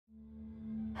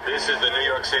This is the New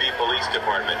York City Police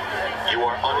Department. You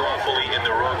are unlawfully in the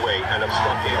roadway and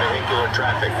obstructing vehicular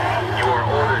traffic. You are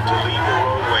ordered to leave the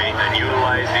roadway and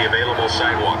utilize the available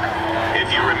sidewalk.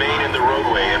 If you remain in the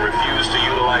roadway and refuse to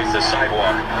utilize the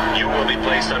sidewalk, you will be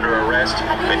placed under arrest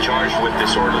and charged with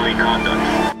disorderly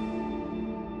conduct.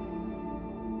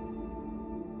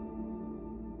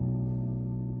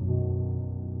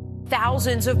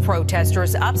 Thousands of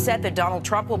protesters upset that Donald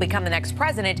Trump will become the next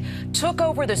president took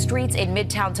over the streets in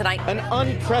Midtown tonight. An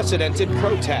unprecedented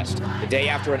protest, the day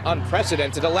after an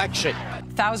unprecedented election.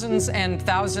 Thousands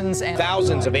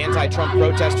of anti-Trump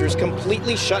protesters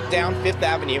completely shut down Fifth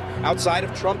Avenue outside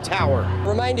of Trump Tower.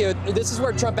 Remind you, this is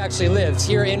where Trump actually lives,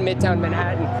 here in Midtown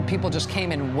Manhattan. People just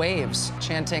came in waves,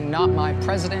 chanting, "Not my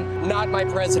president." Not my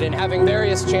president, having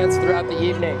various chants throughout the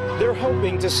evening. They're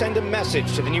hoping to send a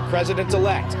message to the new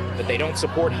president-elect that they don't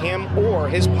support him or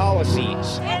his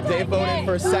policies. They voted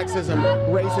for sexism,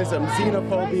 racism,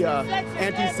 xenophobia,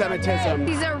 anti-Semitism.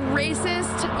 He's a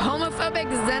racist, homophobic,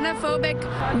 xenophobic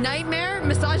nightmare,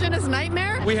 misogynist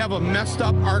nightmare. We have a messed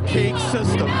up, archaic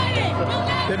system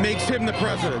that makes him the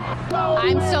president.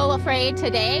 I'm still afraid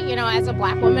today, as a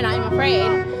black woman, I'm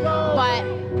afraid, but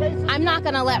I'm not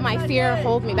going to let my fear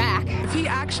hold me back. If he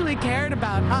actually cared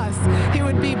about us, he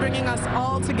would be bringing us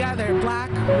all together, black,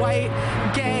 white,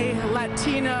 gay,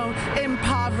 Latino,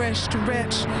 impoverished,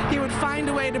 rich. He would find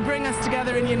a way to bring us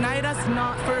together and unite us,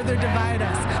 not further divide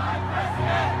us.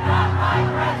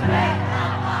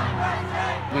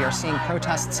 We are seeing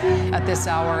protests at this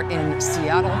hour in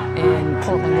Seattle, in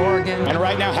Portland, Oregon. And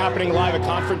right now happening live, a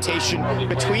confrontation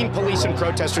between police and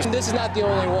protesters. And this is not the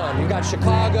only one. You've got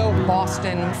Chicago,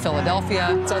 Boston,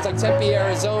 Philadelphia. it sounds like Tempe,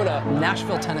 Arizona.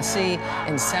 Nashville, Tennessee,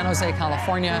 in San Jose,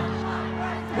 California.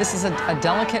 This is a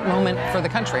delicate moment for the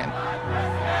country.